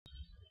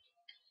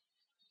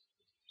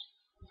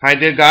Hi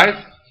there guys,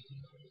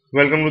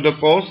 welcome to the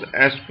course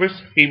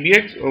Asterisk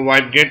PBX or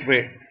VoIP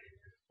Gateway,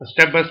 a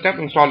step-by-step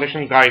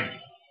installation guide.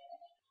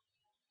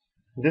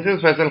 This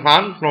is Faisal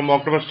Khan from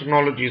Octopus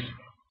Technologies.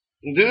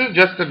 This is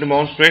just a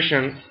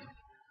demonstration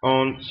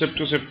on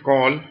SIP-to-SIP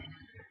call.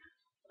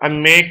 I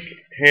make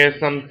here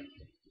some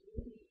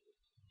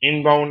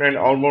inbound and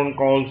outbound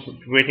calls,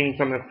 creating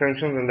some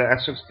extensions in the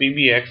Asterisk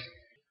PBX,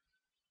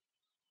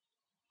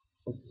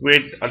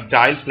 create a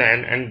dial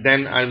plan, and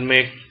then I'll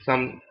make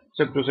some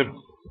SIP-to-SIP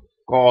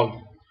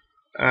calls.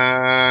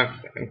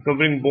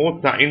 Covering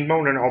both the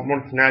inbound and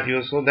outbound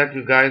scenarios so that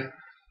you guys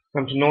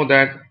come to know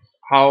that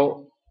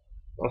how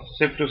a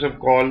SIP to SIP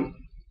call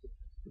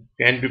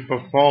can be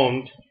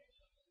performed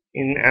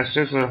in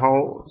Asterisk or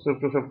how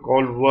SIP to SIP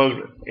call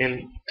works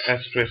in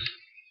Asterisk.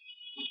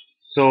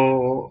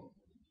 So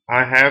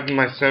I have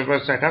my server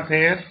set up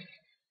here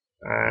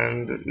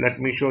and let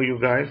me show you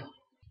guys.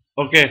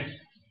 Okay,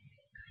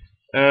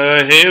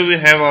 here we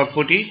have our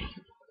putty,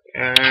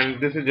 and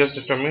this is just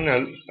a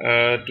terminal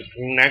to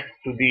connect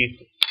to the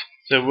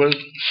servers,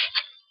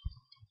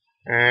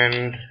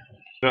 and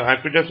the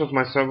IP address of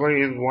my server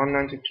is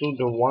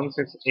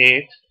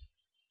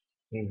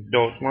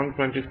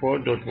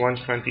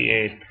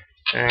 192.168.124.128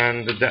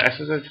 and the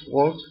SSH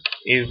port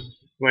is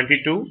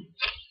 22.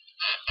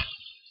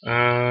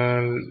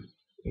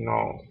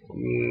 Now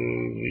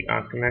we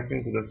are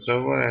connecting to the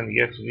server, and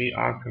yes, we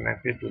are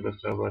connected to the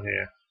server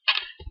here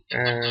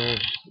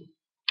and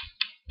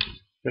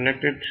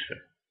connected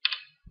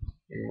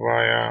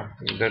via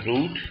the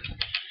root.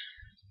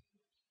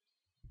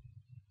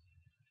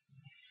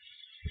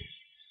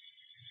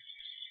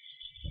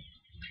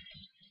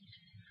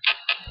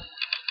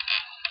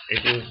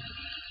 It is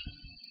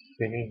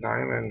taking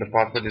time and the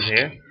password is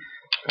here.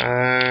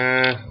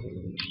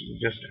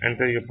 Just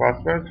enter your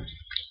password.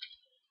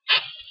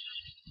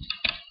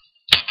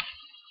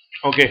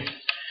 Okay,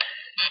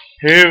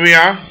 here we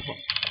are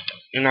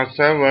in our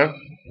server,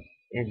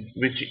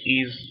 which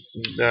is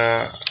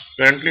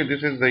currently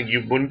this is the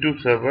Ubuntu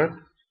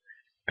server,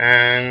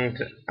 and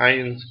I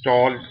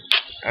installed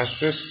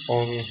Asterisk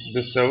on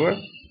this server.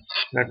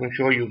 Let me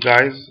show you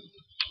guys.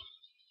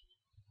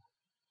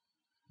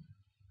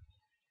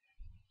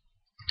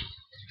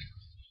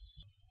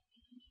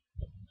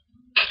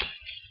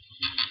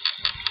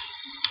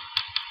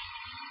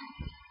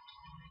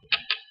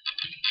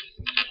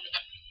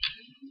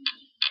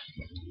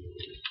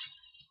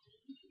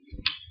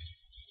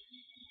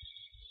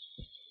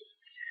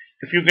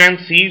 If you can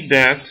see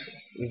that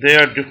there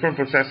are different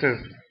processes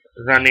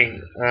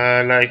running,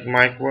 like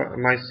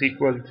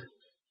MySQL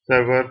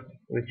server,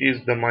 which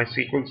is the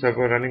MySQL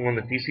server running on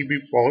the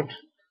TCP port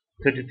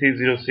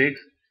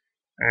 3306,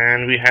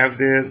 and we have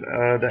there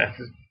the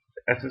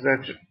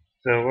SSH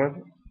server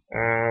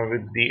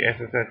with the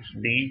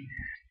SSHD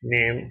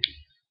name,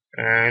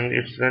 and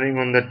it's running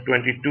on the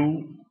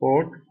 22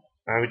 port,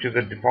 which is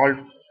the default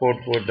port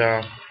for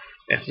the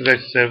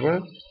SSH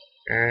server.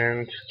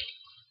 And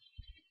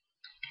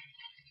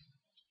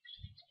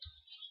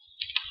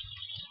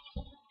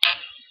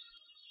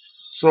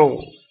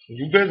so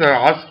you guys are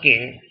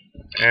asking,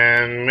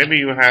 and maybe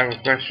you have a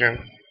question,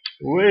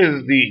 where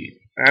is the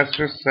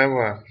Asterisk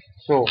server?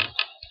 So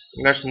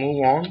let's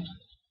move on.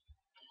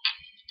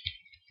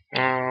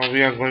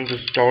 We are going to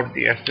start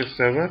the Asterisk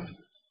server.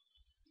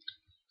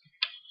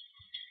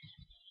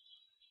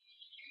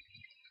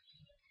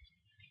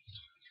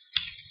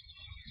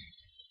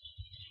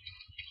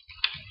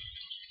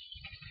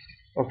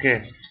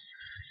 Okay,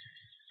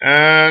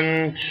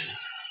 and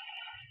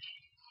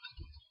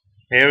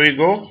here we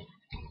go.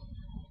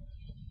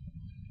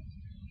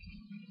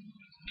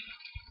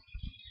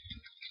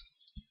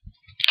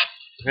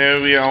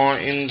 Here we are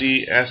in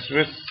the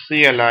Asterisk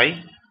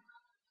CLI.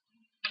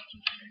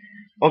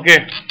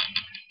 Okay,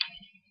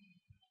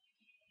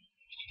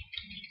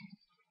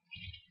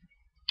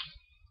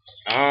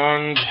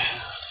 and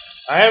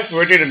I have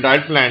created a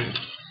dial plan,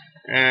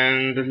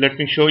 and let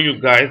me show you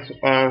guys.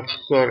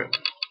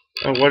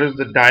 What is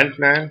the dial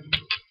plan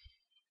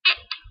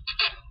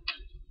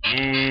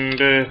and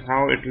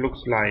how it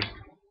looks like.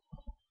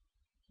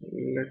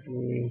 Let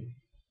me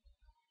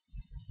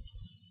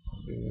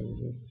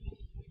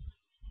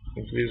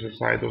increase the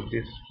size of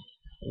this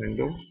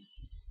window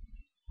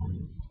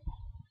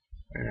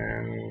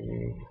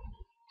and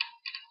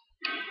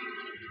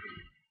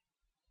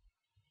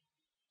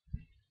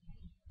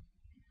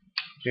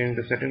change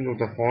the settings of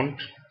the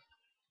font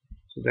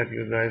so that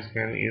you guys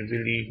can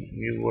easily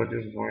view what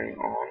is going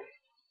on.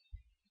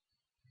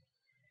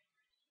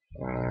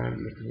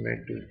 Let me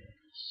make to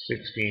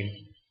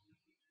 16.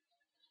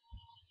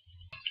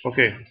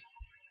 Okay,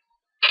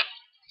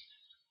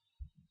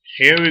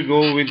 here we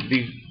go with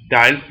the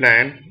dial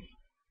plan.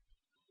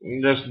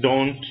 Just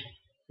don't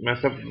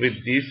mess up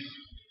with this,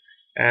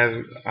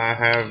 as I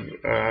have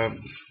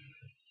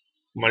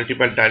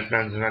multiple dial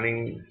plans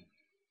running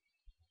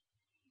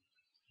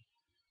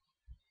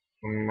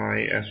on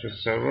my Asterisk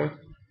server,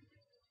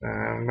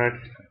 but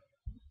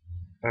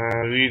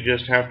we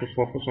just have to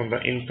focus on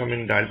the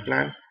incoming dial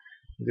plan.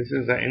 This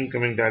is the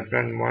incoming dial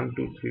plan.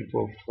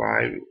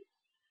 12345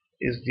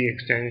 is the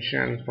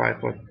extension,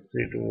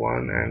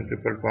 54321 and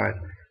 555.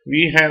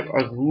 We have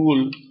a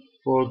rule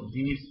for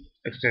these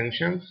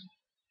extensions.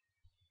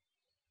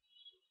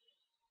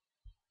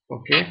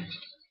 Okay,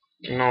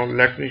 now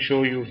let me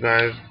show you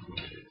guys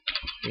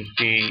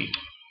the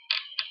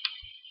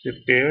SIP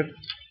pair.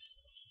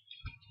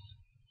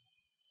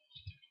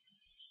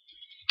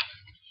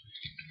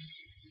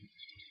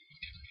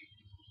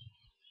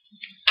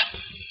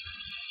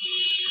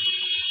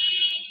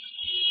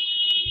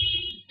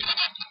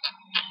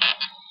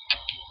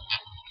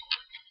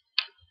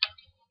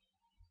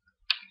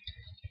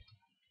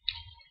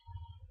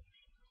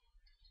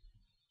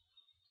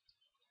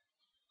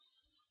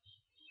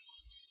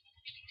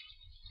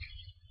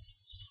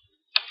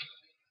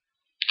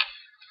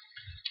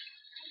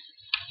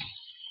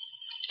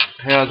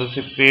 Here are the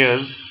SIP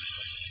pairs.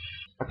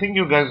 I think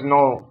you guys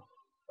know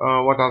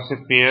what are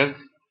SIP pairs.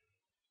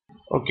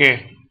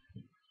 Okay,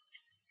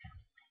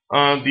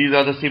 these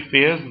are the SIP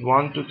pairs: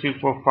 1 2 3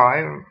 4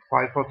 5,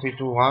 5 4 3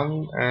 2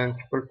 1 and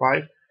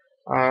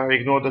 555.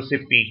 Ignore the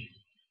SIP P.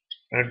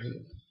 It's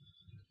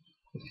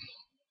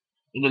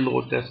the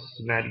load test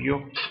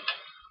scenario.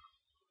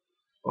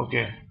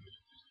 Okay,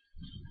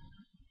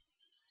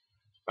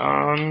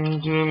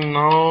 and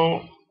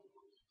now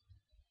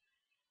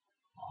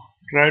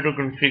try to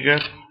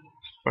configure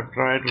or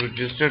try to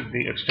register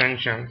the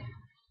extension.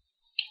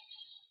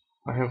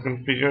 I have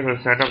configured or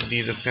set up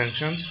these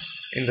extensions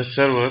in the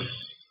server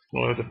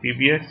or the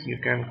PBX, you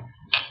can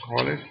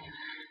call it.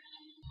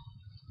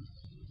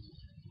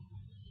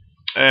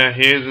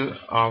 Here's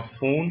our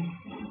phone.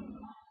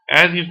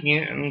 As you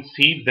can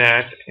see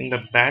that in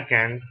the back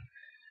end,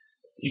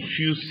 if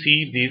you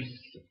see this,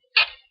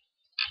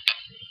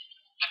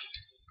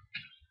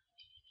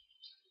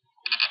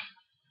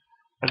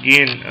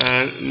 again,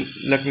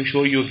 let me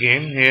show you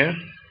again here.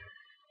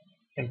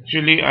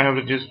 Actually, I have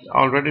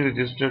already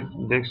registered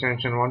the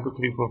extension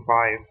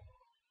 12345,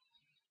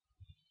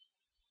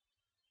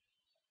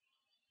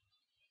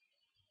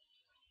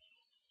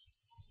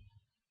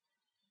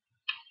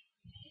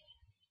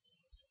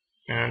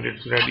 and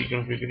it's ready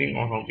configuring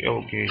on.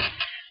 Okay.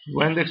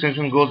 When the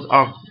extension goes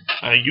up,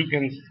 you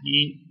can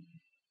see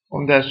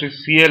on the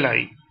Asterisk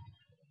CLI.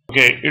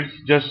 Okay, it's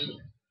just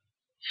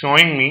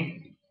showing me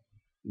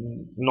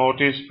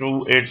notice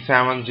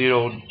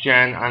 2870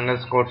 Chan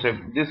underscore SIP.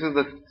 This is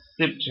the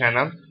SIP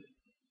channel.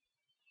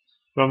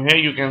 From here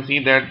you can see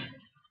that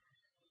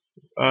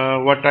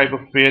what type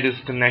of pair is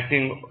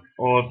connecting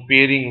or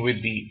pairing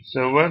with the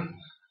server.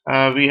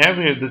 We have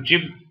here the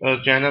chip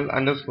channel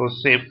underscore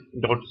SIP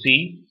dot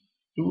C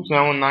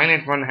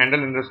 27981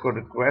 handle underscore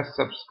request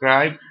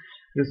subscribe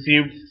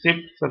received SIP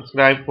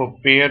subscribe for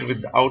pair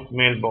without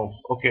mailbox.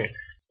 Okay,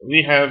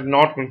 we have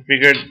not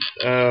configured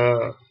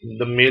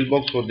the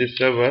mailbox for this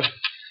server,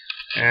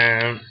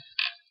 and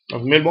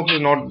mailbox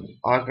is not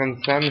our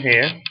concern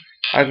here.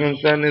 Our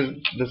concern is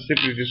the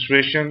SIP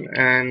registration,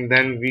 and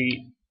then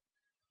we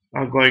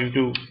are going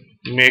to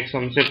make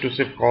some SIP to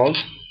SIP calls.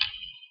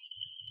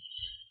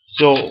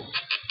 So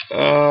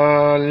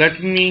let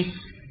me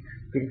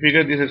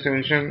configure this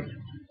extension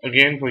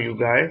again for you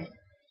guys.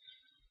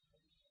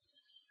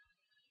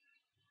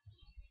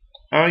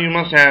 You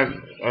must have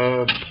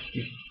a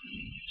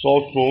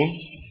soft phone,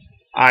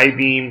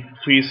 iBeam,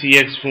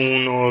 3CX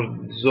phone, or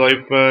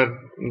Zoiper.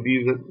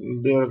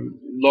 There are a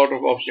lot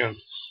of options.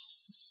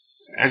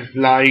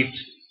 X-Lite.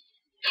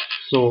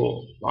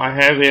 So I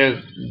have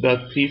here the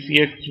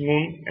 3CX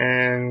phone,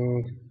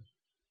 and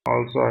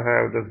also I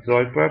have the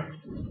Zoiper.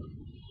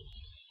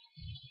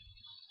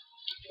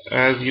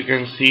 As you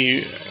can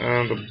see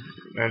at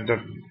the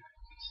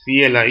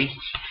CLI,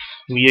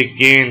 we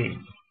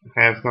again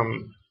have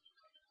some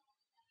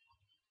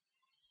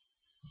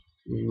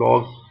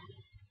logs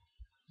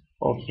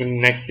of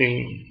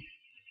connecting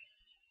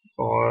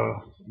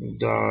or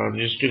the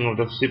registering of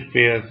the SIP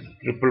pairs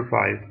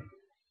 555.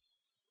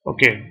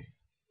 Okay,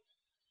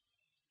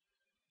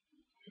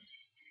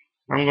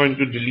 I'm going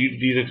to delete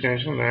these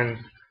extensions and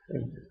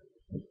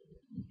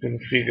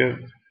configure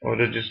or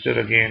register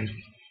again.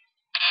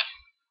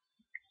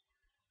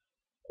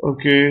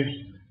 Okay,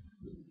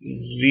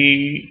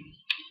 we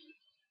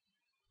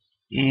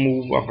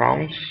move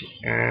accounts,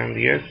 and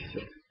yes,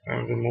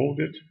 I've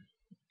removed it.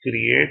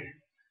 Create.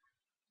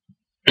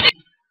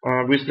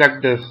 We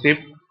select the SIP.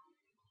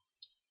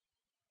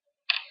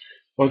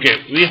 Okay,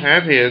 we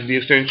have here the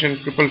extension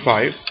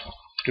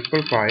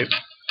 555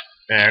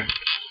 at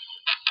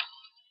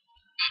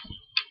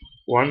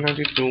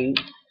 192.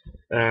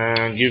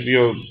 Give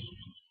your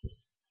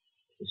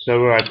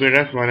server IP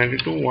address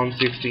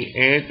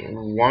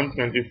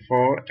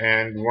 192.168.124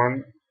 and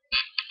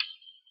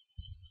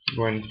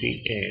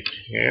 128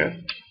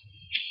 here.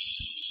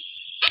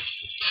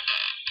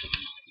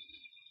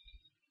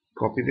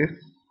 Copy this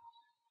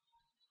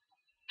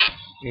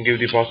and give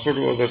the password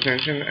for the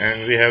extension,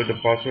 and we have the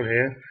password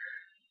here,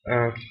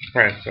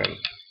 Faisal.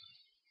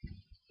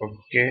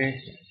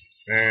 Okay,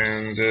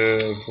 and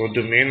for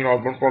domain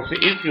outbound proxy,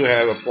 if you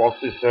have a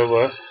proxy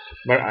server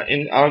But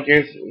in our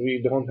case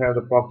we don't have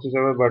the proxy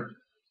server, but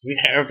we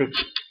have to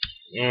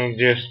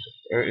just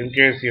in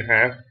case you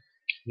have,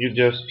 you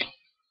just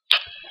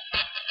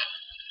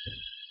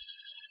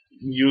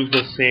use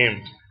the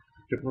same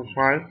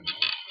 555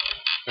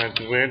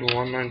 activate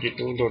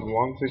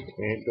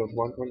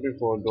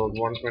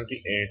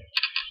 192.168.124.128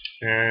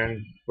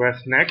 and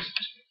press next.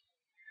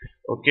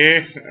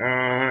 Okay,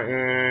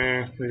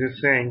 it is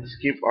saying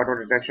skip auto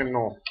detection.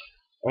 No,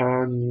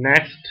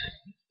 next,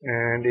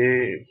 and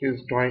it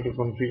is trying to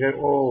configure.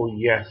 Oh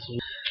yes,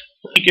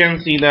 we can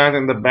see that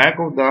in the back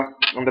of the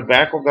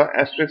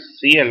Asterisk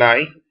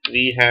CLI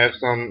we have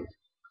some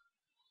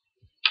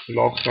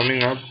logs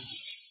coming up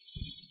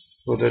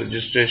for the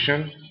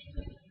registration.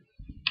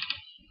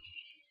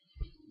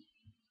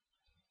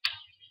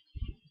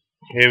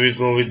 Here we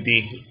go with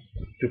the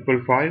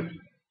 555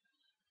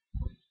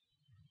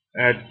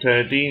 at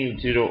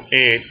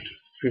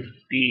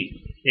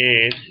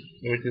 13:08:58,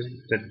 which is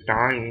the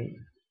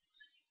time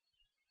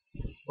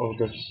of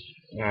the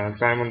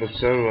time on the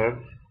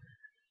server,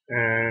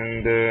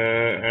 and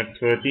at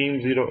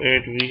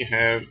 13:08 we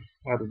have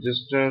a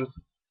register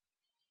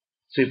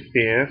SIP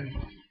pair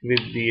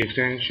with the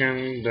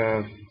extension.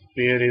 The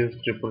pair is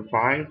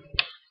 555.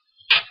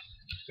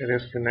 It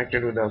is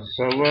connected with our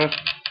server.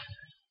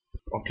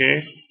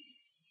 Okay,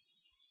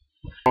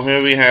 now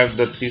here we have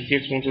the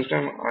 3CX phone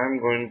system. I'm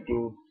going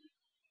to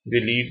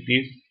delete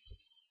this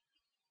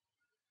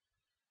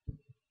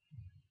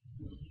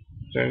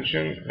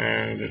extension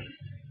and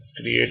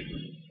create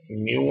a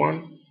new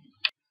one.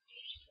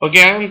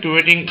 Okay, I am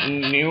creating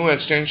new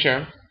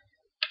extension.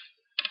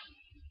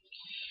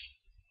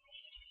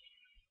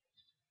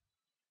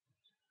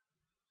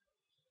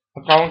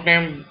 Account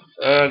name,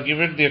 give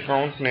it the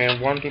account name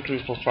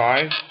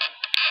 12345.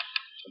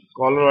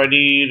 Caller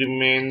ID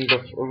remain the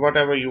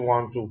whatever you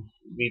want to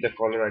be the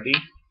caller ID.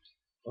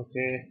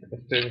 Okay,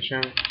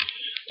 extension.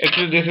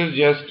 Actually, this is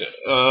just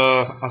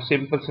a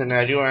simple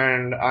scenario,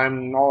 and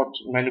I'm not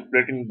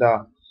manipulating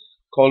the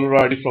caller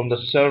ID from the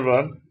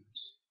server.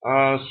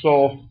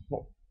 So,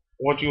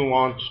 what you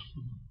want,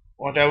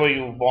 whatever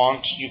you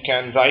want, you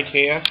can write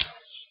here.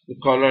 The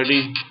caller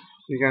ID.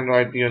 You can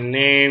write your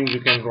name.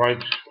 You can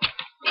write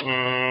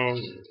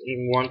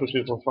in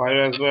 12345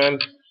 as well.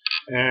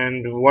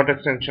 And what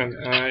extension?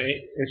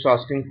 It's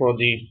asking for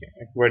the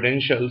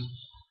credentials.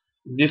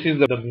 This is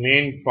the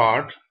main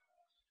part.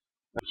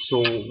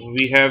 So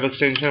we have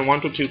extension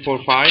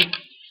 12345,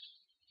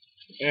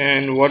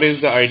 and what is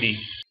the ID?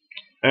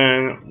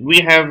 And we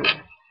have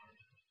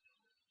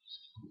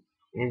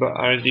the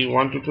ID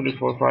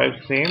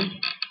 12345 same,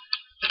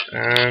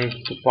 and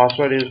the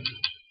password is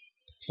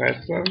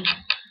Faisal.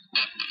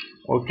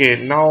 Okay,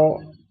 now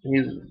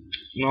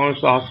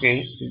it's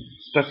asking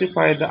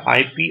specify the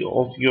IP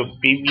of your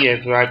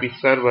PBX or IP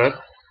server.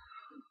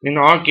 In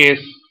our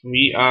case,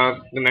 we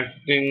are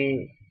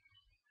connecting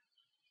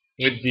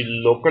with the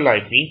local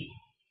IP.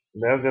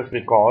 That's just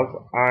because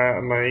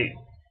my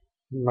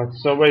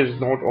server is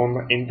not on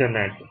the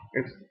internet.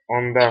 It's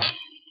on the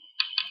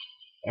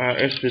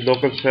it's the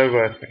local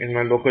server in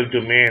my local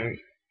domain.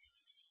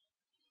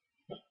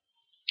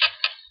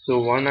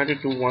 So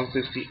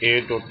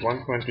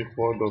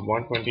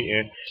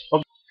 192.168.124.128.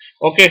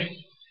 Okay.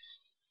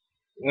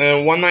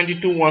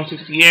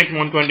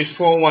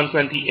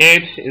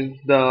 192.168.124.128 is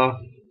the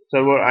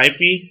server IP.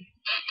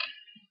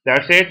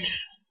 That's it.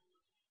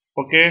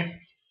 Okay.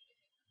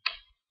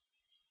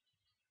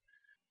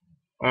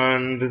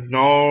 And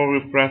now we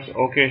press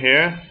OK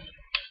here.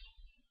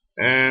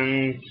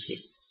 And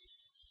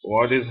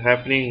what is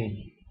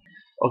happening?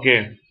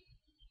 Okay.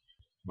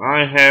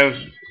 I have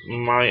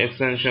my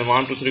extension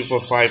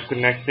 12345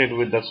 connected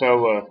with the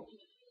server,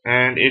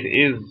 and it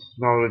is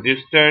now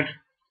registered.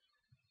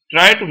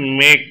 Try to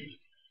make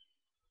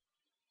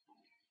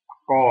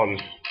call.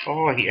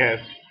 Oh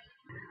yes.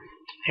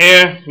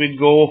 Here we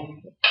go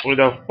with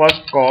the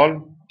first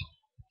call.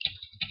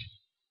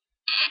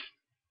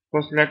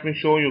 First, let me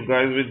show you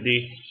guys with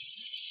the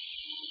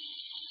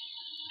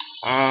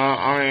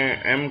I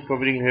am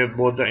covering here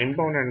both the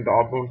inbound and the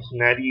outbound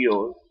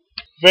scenarios.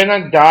 When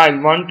I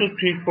dial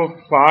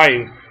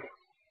 12345,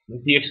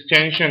 the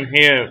extension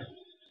here,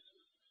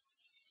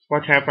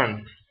 what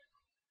happened?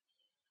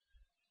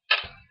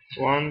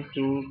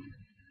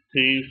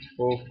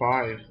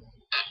 12345.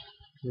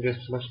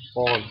 This must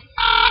call.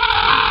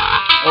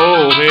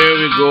 Oh, here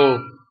we go.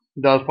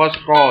 The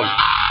first call.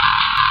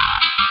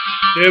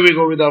 Here we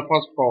go with our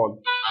first call.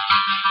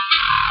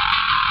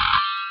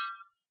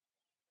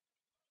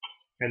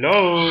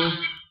 Hello.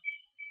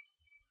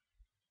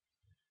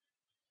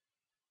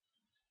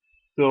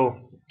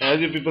 So, as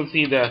you people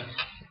see that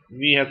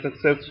we have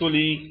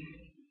successfully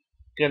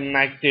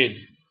connected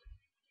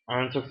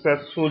and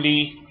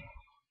successfully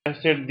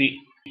tested the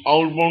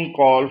outbound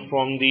call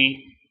from the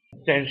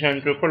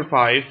extension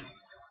 555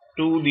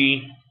 to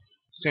the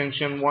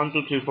extension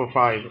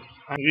 12345.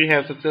 And we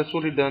have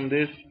successfully done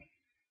this,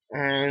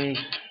 and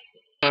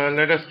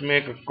let us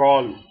make a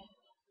call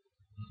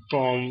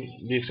from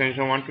the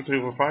extension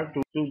 12345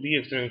 to the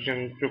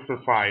extension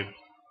 555.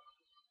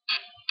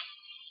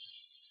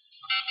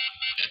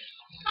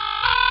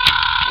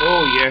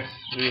 Oh yes,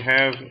 we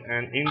have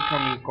an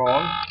incoming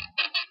call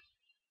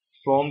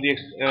from the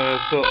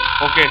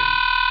okay,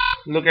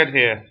 look at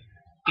here.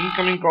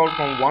 Incoming call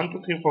from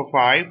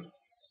 12345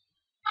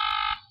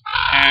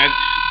 at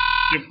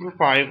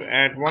 555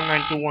 at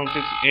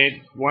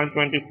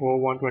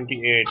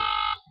 192.168.124.128.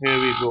 Here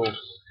we go.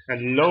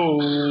 Hello.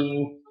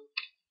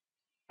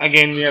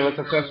 Again, we have a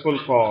successful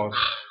call.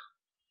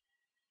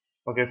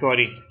 Okay,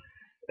 sorry.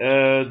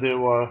 There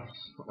was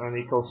an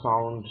echo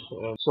sound.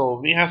 So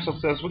we have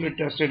successfully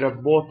tested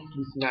both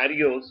the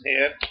scenarios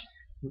here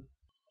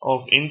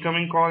of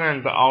incoming call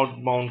and the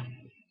outbound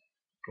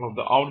of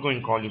the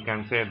outgoing call. You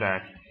can say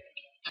that.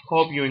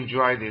 Hope you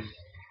enjoy this.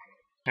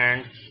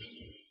 Thanks.